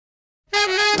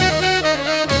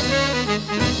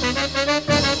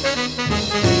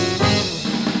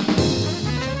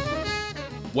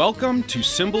Welcome to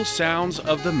Cymbal Sounds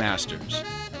of the Masters.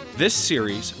 This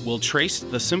series will trace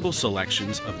the cymbal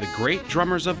selections of the great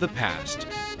drummers of the past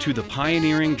to the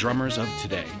pioneering drummers of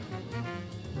today.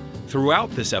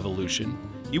 Throughout this evolution,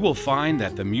 you will find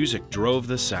that the music drove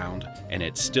the sound, and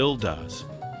it still does.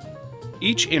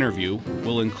 Each interview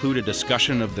will include a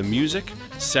discussion of the music,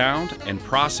 sound, and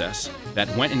process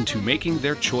that went into making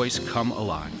their choice come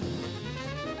alive.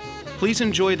 Please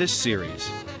enjoy this series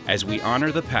as we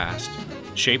honor the past,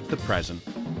 shape the present,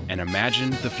 and imagine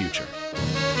the future.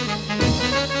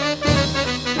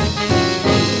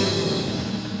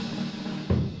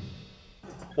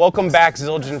 Welcome back,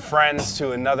 Zildjian friends,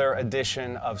 to another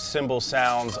edition of Cymbal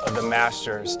Sounds of the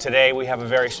Masters. Today we have a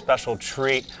very special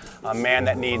treat, a man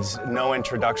that needs no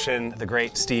introduction, the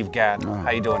great Steve Gadd.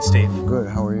 How you doing, Steve? Good.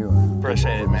 How are you?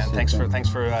 Appreciate it, man. Thanks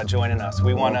for joining us.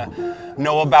 We want to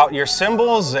know about your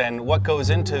cymbals and what goes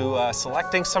into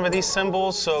selecting some of these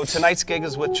cymbals. So tonight's gig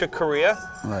is with Chick Corea.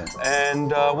 Right.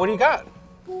 And what do you got?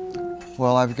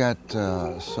 Well, I've got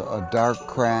a Dark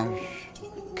Crash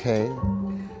K.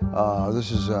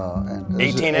 This is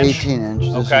 18 inch? 18 inch.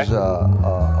 This okay. is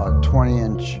a 20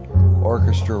 inch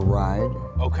orchestra ride.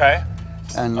 Okay.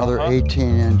 And another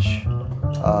 18 inch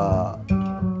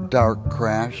Dark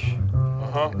Crash.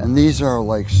 And these are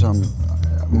like some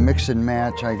mix and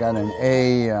match. I got an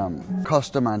A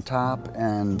custom on top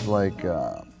and like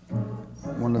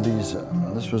one of these,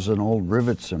 this was an old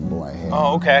rivet cymbal I had.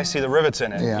 Oh, okay. I see the rivets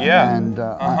in it. Yeah. And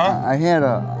I had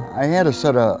a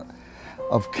set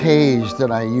of K's that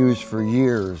I used for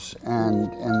years,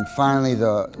 and finally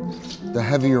the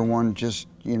heavier one just,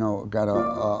 you know, got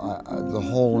the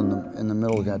hole in the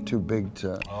middle got too big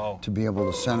to be able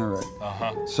to center it.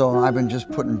 So I've been just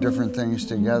putting different things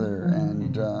together,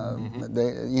 and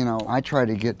they, you know, I try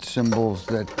to get cymbals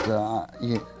that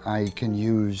I can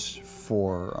use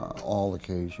for all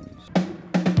occasions.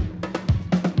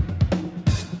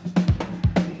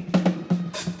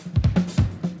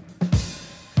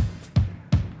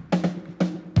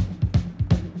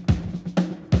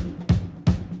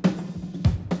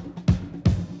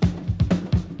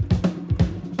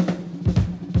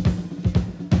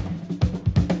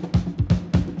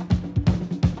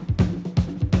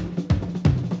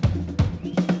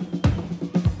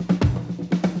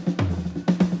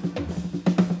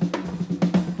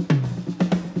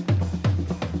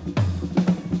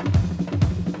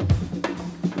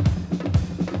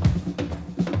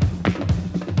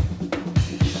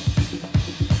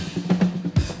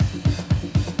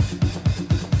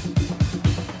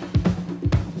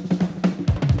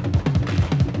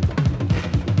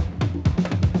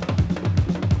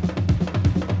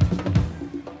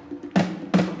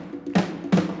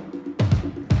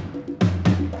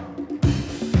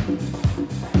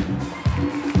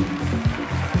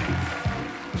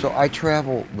 So I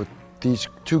travel with these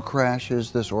two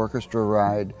crashes, this orchestra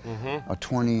ride, a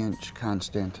 20-inch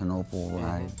Constantinople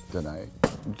ride that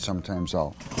sometimes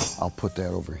I'll put that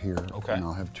over here, and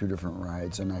I'll have two different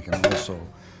rides, and I can also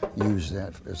use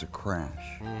that as a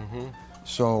crash.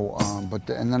 So,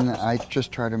 and then I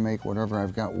just try to make whatever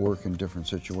I've got work in different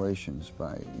situations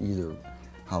by either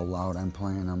how loud I'm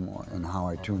playing them and how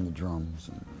I tune the drums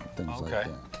and things like that.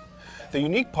 The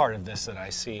unique part of this that I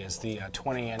see is the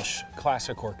 20-inch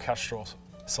classic orchestral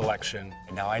selection.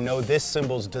 Now I know this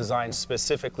cymbal's designed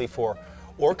specifically for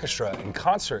orchestra and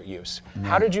concert use.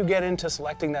 How did you get into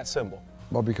selecting that cymbal?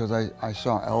 Well, because I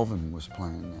saw Elvin was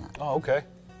playing that. Oh, okay.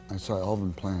 I saw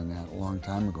Elvin playing that a long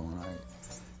time ago, and it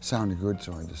sounded good,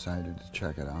 so I decided to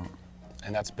check it out.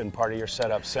 And that's been part of your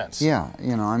setup since? Yeah,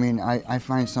 you know, I mean, I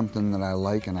find something that I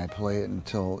like and I play it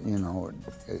until, you know,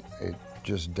 it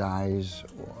just dies,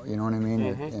 you know what I mean?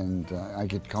 And I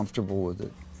get comfortable with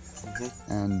it.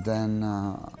 And then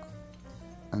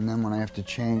when I have to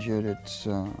change it, it's,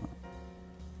 you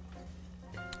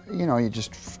know, you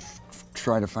just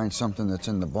try to find something that's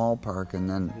in the ballpark, and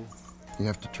then you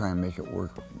have to try and make it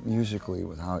work musically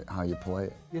with how you play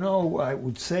it. You know, I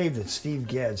would say that Steve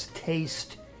Gadd's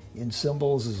taste in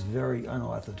cymbals is very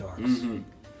unorthodox.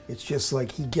 It's just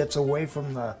like he gets away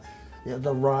from the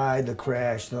ride, the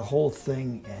crash, the whole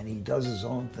thing, and he does his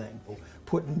own thing.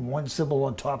 Putting one cymbal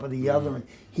on top of the other, and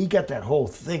he got that whole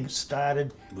thing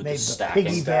started, with made the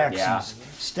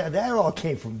piggybacks, and that all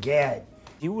came from Gadd.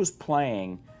 He was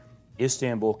playing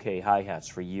Istanbul K hi-hats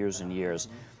for years and years,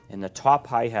 and the top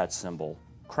hi-hat cymbal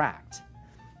cracked.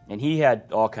 And he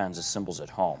had all kinds of cymbals at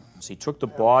home. So he took the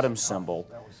bottom cymbal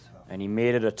and he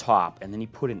made it a top, and then he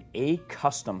put an A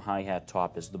custom hi-hat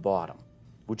top as the bottom,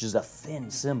 which is a thin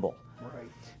cymbal.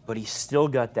 But he still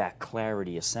got that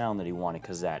clarity of sound that he wanted,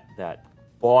 because that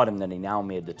bottom that he now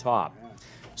made the top.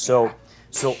 So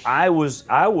I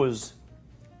was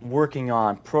working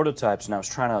on prototypes, and I was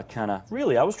trying to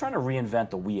I was trying to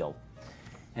reinvent the wheel.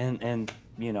 And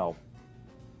you know,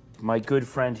 my good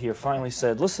friend here finally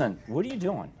said, listen, what are you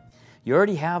doing? You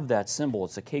already have that cymbal.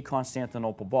 It's a K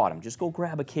Constantinople bottom. Just go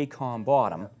grab a K-Con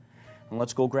bottom, and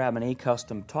let's go grab an A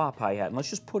custom top hi-hat, and let's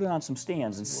just put it on some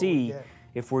stands and see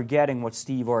if we're getting what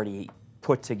Steve already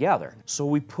put together. So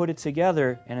we put it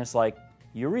together, and it's like,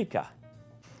 eureka.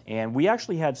 And we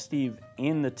actually had Steve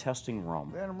in the testing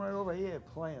room. Man, I'm right over here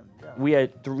playing. Yeah. We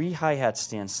had 3 hi-hat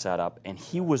stands set up, and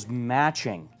he was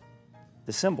matching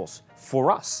the cymbals for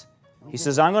us. He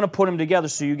says, I'm going to put them together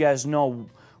so you guys know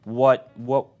what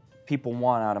people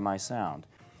want out of my sound.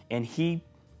 And he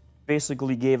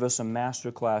basically gave us a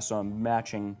master class on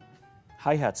matching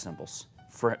hi-hat cymbals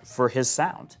for his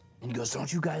sound. And he goes,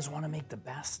 don't you guys want to make the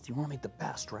best? You want to make the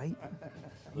best, right?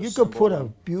 You could put a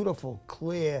beautiful,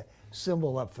 clear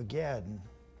cymbal up for Gad, and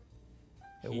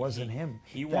it wasn't him.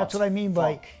 That's what I mean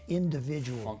by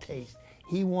individual taste.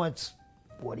 He wants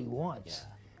what he wants.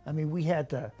 Yeah. I mean, we had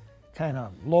to kind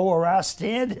of lower our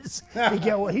standards to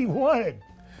get what he wanted.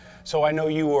 So I know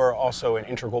you were also an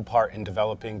integral part in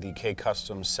developing the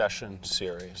K-Custom Session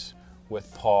series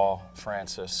with Paul,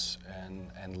 Francis,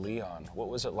 and Leon. What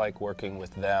was it like working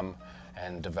with them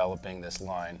and developing this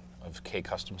line of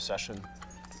K-Custom Session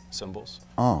cymbals?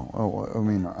 I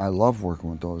mean, I love working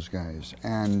with those guys.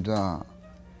 And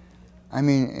I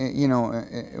mean, you know,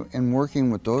 in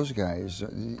working with those guys,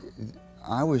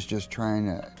 I was just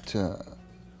trying to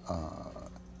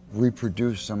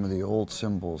reproduce some of the old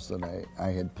cymbals that I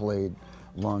had played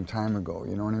a long time ago.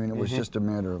 You know what I mean? It was just a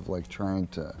matter of like trying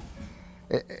to.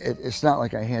 It's not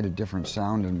like I had a different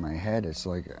sound in my head. It's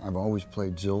like I've always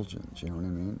played Zildjians. You know what I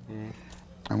mean?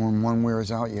 And when one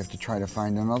wears out, you have to try to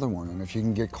find another one. And if you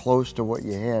can get close to what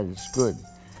you had, it's good.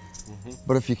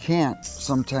 But if you can't,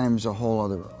 sometimes a whole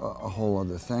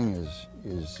other thing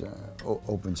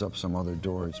opens up some other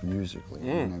doors musically.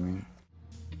 You know what I mean?